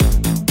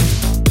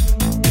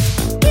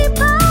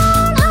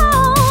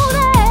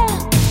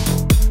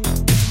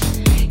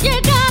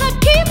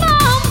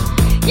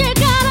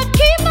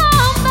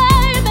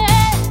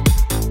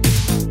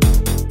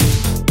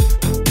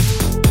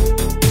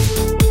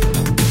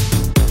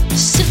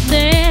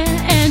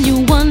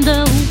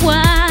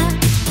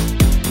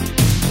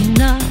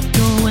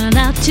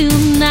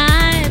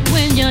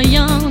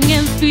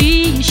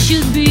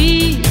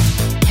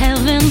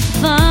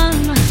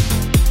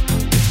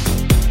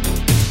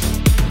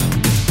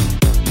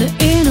The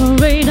inner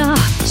radar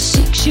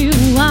seeks you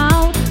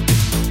out.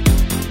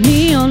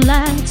 Neon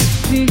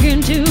lights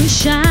begin to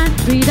shine.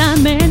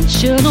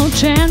 Three-dimensional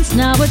trance,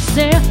 now it's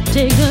there.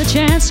 Take a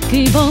chance,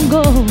 keep on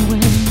going.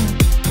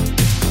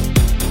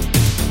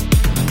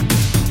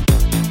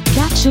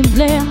 Catch a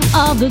glare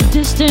of the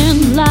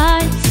distant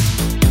lights.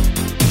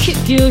 Kick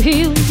your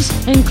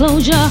heels and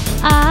close your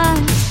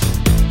eyes.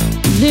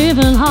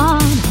 Living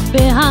hard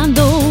behind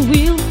the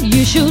wheel,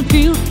 you should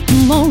feel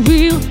more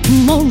real,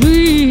 more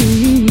real.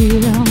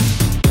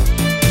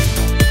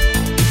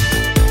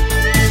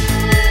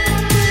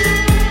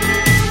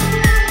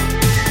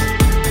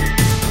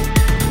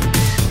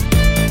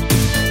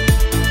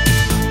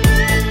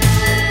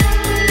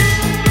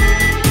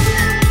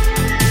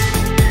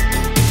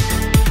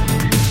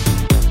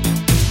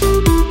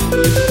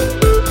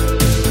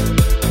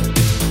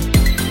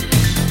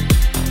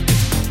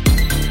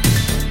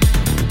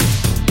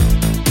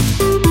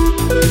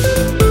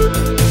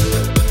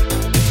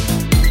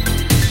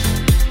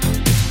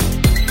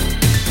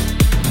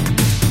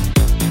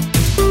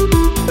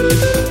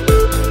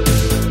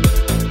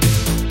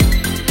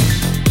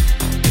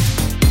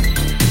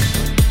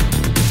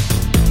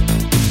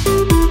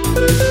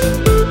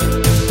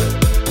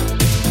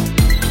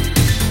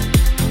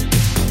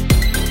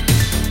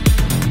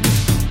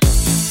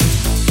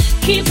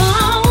 Keep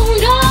on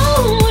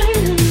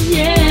going,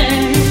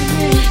 yeah.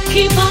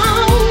 Keep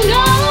on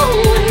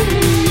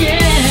going,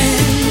 yeah.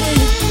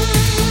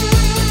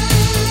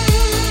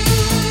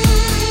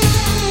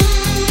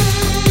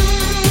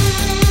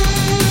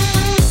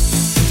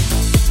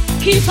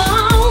 Keep on.